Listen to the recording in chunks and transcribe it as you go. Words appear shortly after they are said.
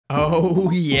Oh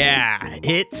yeah,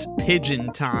 it's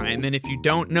pigeon time, and if you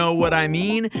don't know what I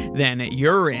mean, then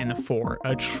you're in for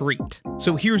a treat.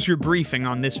 So here's your briefing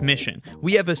on this mission.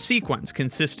 We have a sequence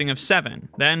consisting of 7,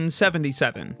 then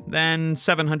 77, then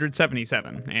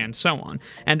 777, and so on.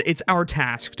 And it's our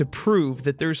task to prove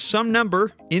that there's some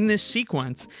number in this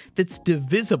sequence that's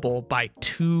divisible by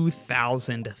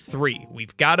 2003.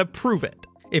 We've got to prove it.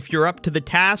 If you're up to the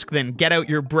task, then get out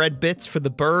your bread bits for the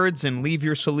birds and leave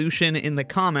your solution in the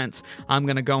comments. I'm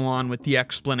gonna go on with the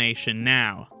explanation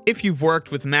now. If you've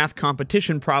worked with math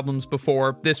competition problems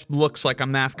before, this looks like a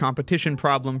math competition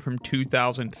problem from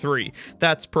 2003.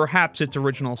 That's perhaps its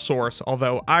original source,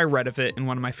 although I read of it in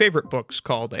one of my favorite books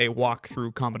called A Walk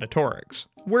Through Combinatorics.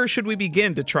 Where should we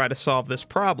begin to try to solve this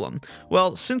problem?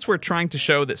 Well, since we're trying to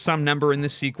show that some number in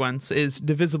this sequence is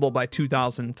divisible by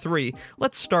 2003,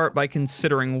 let's start by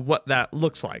considering what that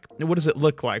looks like. What does it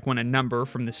look like when a number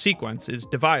from the sequence is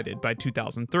divided by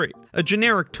 2003? A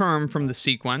generic term from the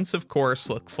sequence, of course,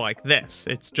 looks like this.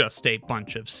 It's just a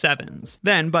bunch of 7s.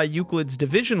 Then, by Euclid's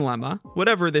division lemma,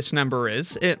 whatever this number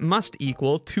is, it must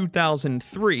equal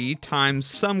 2003 times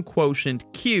some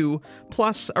quotient q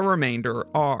plus a remainder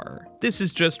r. This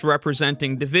is just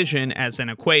representing division as an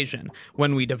equation.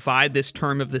 When we divide this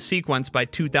term of the sequence by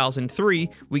 2003,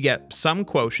 we get some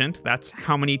quotient, that's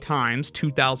how many times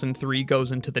 2003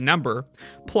 goes into the number,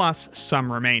 plus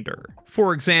some remainder.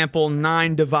 For example,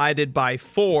 9 divided by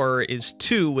 4 is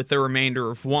 2 with a remainder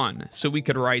of 1, so we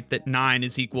could write that 9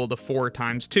 is equal to 4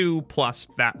 times 2 plus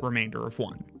that remainder of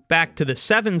 1. Back to the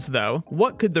 7s though,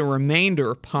 what could the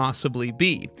remainder possibly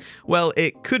be? Well,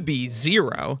 it could be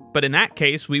 0, but in that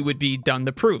case we would be done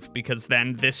the proof, because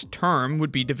then this term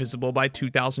would be divisible by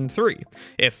 2003.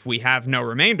 If we have no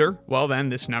remainder, well then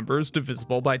this number is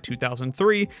divisible by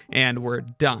 2003, and we're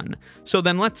done. So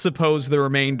then let's suppose the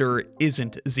remainder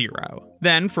isn't 0.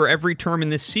 Then for every term in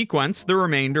this sequence, the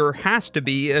remainder has to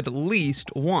be at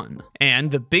least 1.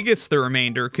 And the biggest the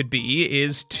remainder could be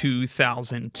is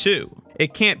 2002.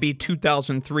 It can't be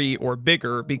 2003 or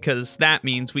bigger, because that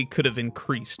means we could have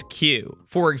increased q.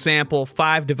 For example,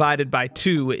 5 divided by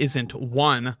 2 isn't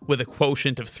 1 with a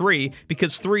quotient of 3,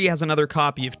 because 3 has another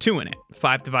copy of 2 in it.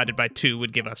 5 divided by 2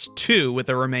 would give us 2 with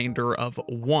a remainder of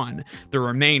 1. The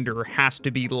remainder has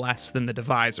to be less than the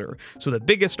divisor, so the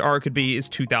biggest r could be is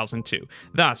 2002.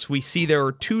 Thus, we see there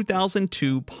are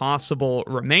 2002 possible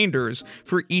remainders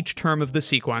for each term of the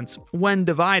sequence when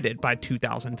divided by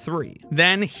 2003.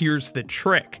 Then here's the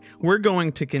trick. We're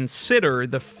going to consider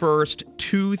the first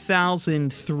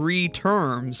 2003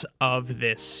 terms of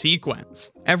this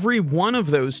sequence. Every one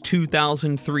of those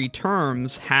 2003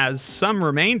 terms has some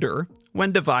remainder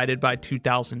when divided by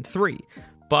 2003.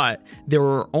 But there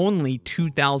are only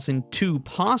 2002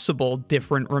 possible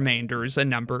different remainders a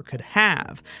number could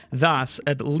have. Thus,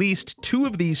 at least 2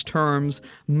 of these terms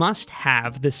must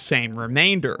have the same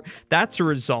remainder. That's a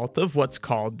result of what's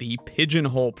called the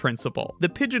pigeonhole principle. The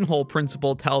pigeonhole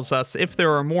principle tells us if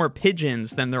there are more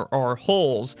pigeons than there are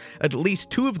holes, at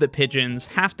least 2 of the pigeons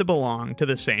have to belong to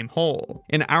the same hole.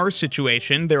 In our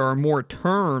situation, there are more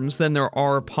terms than there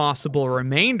are possible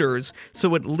remainders,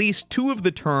 so at least 2 of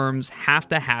the terms have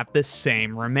to have the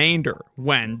same remainder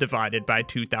when divided by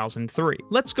 2003.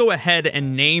 Let's go ahead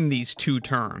and name these 2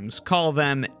 terms. Call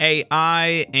them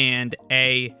AI and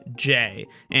AJ,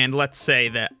 and let's say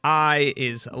that I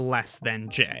is less than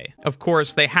j. Of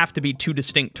course, they have to be 2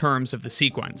 distinct terms of the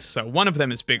sequence, so one of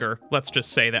them is bigger. Let's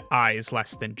just say that I is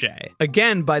less than j.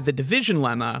 Again, by the division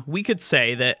lemma, we could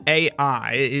say that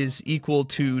AI is equal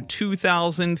to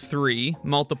 2003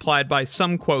 multiplied by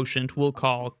some quotient we'll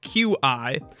call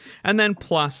QI, and then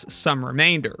plus some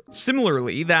remainder.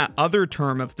 Similarly, that other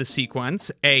term of the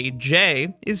sequence,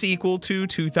 AJ, is equal to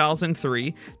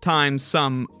 2003 times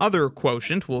some other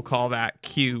quotient, we'll call that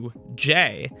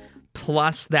QJ,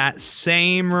 plus that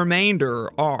same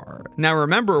remainder, r. Now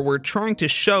remember, we're trying to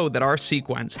show that our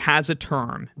sequence has a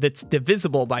term that's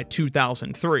divisible by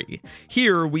 2003.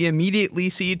 Here, we immediately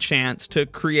see a chance to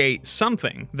create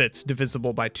something that's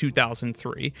divisible by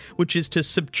 2003, which is to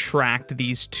subtract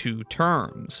these 2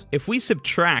 terms. If we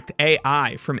subtract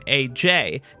AI from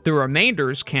AJ, the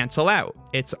remainders cancel out.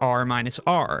 It's r minus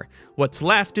r. What's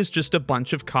left is just a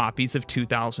bunch of copies of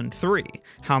 2003.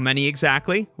 How many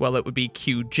exactly? Well, it would be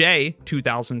QJ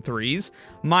 2003s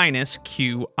minus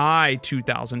QI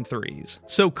 2003s.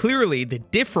 So clearly, the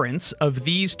difference of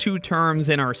these 2 terms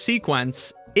in our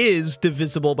sequence is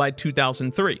divisible by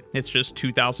 2003. It's just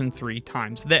 2003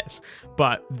 times this.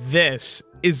 But this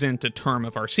isn't a term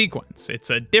of our sequence. It's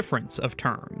a difference of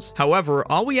terms. However,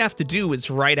 all we have to do is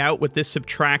write out what this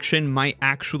subtraction might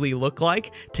actually look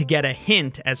like to get a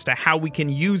hint as to how we can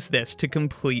use this to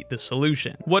complete the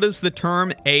solution. What does the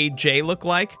term AJ look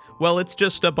like? Well, it's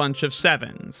just a bunch of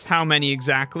 7s. How many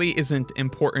exactly isn't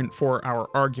important for our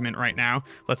argument right now.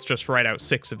 Let's just write out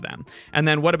 6 of them. And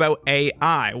then what about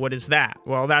AI? What is that?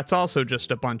 Well, that's also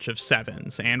just a bunch of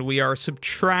 7s, and we are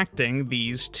subtracting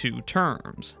these two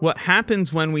terms. What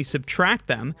happens when we subtract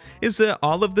them is that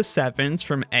all of the 7s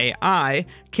from AI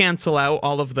cancel out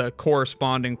all of the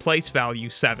corresponding place value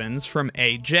 7s from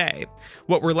AJ.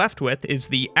 What we're left with is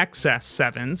the excess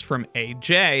 7s from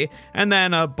AJ, and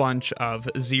then a bunch of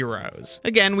 0s.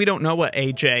 Again, we don't know what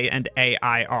AJ and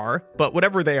AI are, but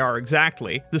whatever they are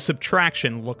exactly, the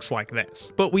subtraction looks like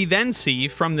this. But we then see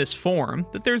from this form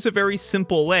that there's a very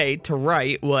simple way to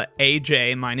write what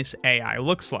AJ minus AI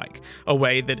looks like, a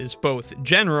way that is both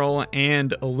general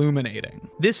and illuminating.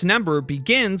 This number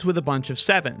begins with a bunch of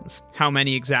 7s. How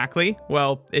many exactly?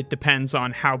 Well, it depends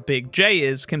on how big j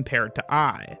is compared to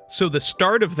I. So the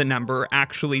start of the number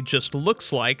actually just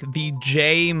looks like the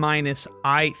j minus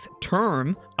ith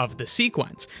term of the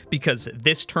sequence, because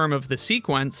this term of the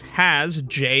sequence has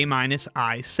j minus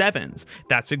I 7s.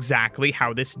 That's exactly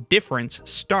how this difference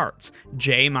starts,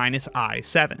 j minus I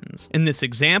 7s. In this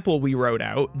example we wrote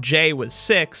out, j was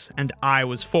 6 and I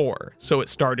was 4, so it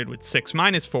started with 6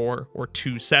 minus 4, or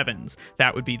 2 7s.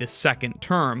 That would be the second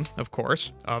term, of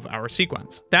course, of our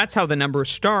sequence. That's how the number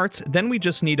starts. Then we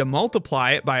just need to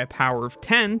multiply it by a power of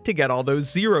 10 to get all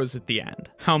those zeros at the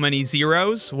end. How many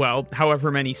zeros? Well,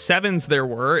 however many 7s there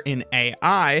were in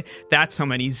AI, that's how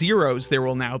many zeros there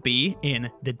will now be in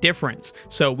the difference.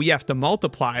 So we have to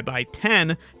multiply by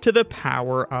 10 to the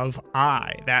power of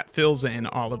I. That fills in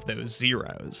all of those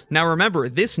zeros. Now remember,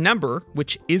 this number,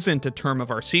 which isn't a term of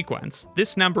our sequence,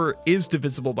 this number is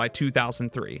divisible by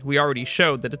 2003. We already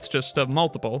showed that it's just a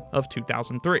multiple of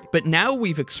 2003. But now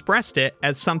we've expressed it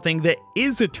as something that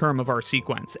is a term of our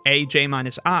sequence, AJ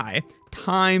minus I,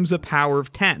 times a power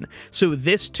of 10. So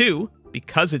this too,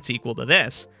 because it's equal to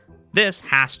this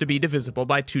has to be divisible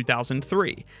by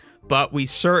 2003. But we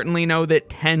certainly know that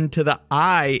 10 to the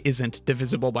I isn't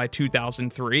divisible by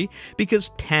 2003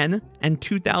 because 10 and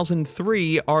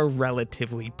 2003 are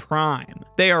relatively prime.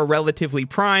 They are relatively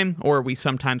prime, or we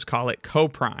sometimes call it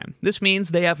coprime. This means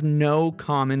they have no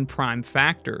common prime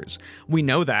factors. We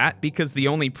know that because the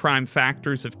only prime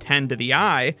factors of 10 to the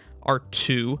I are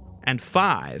 2 and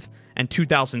 5. And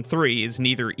 2003 is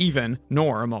neither even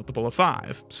nor a multiple of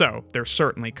 5, so they're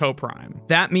certainly coprime.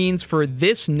 That means for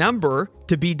this number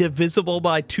to be divisible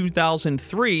by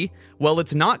 2003, well,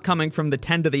 it's not coming from the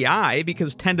 10 to the I,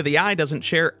 because 10 to the I doesn't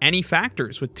share any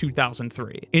factors with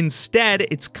 2003. Instead,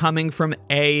 it's coming from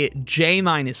a j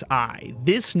minus I.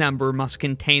 This number must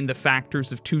contain the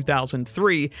factors of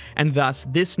 2003, and thus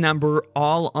this number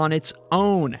all on its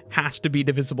own has to be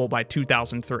divisible by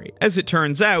 2003. As it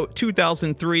turns out,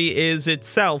 2003 is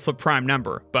itself a prime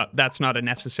number, but that's not a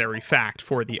necessary fact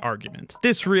for the argument.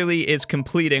 This really is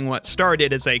completing what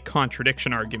started as a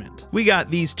contradiction argument. We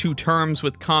got these two terms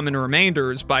with common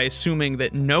remainders by assuming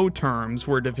that no terms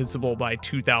were divisible by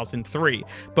 2003,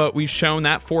 but we've shown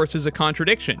that forces a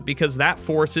contradiction because that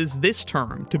forces this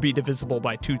term to be divisible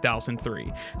by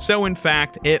 2003. So in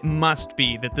fact, it must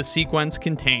be that the sequence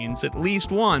contains at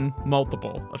least one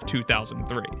multiple of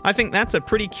 2003. I think that's a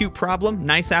pretty cute problem,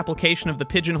 nice application of the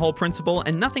pigeonhole principle,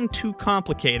 and nothing too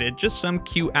complicated, just some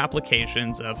cute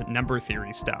applications of number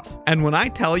theory stuff. And when I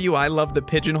tell you I love the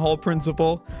pigeonhole principle,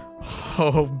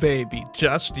 oh baby,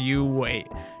 just you wait.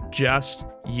 Just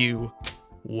you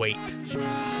wait.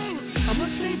 I'm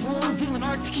unstable, I'm feeling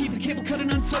hard to keep the cable cut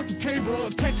and unsort the table.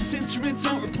 If Texas Instruments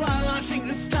don't reply, well, I think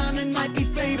this time it might be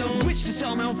fatal. Wish to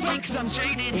sell my own fake, cause I'm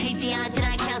jaded. Hate the odds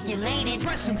that I calculated.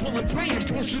 Press and pull and pray and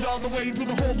push it all the way through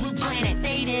the whole blue Planet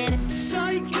faded.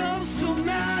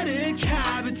 psychosomatic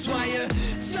habits, why you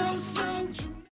so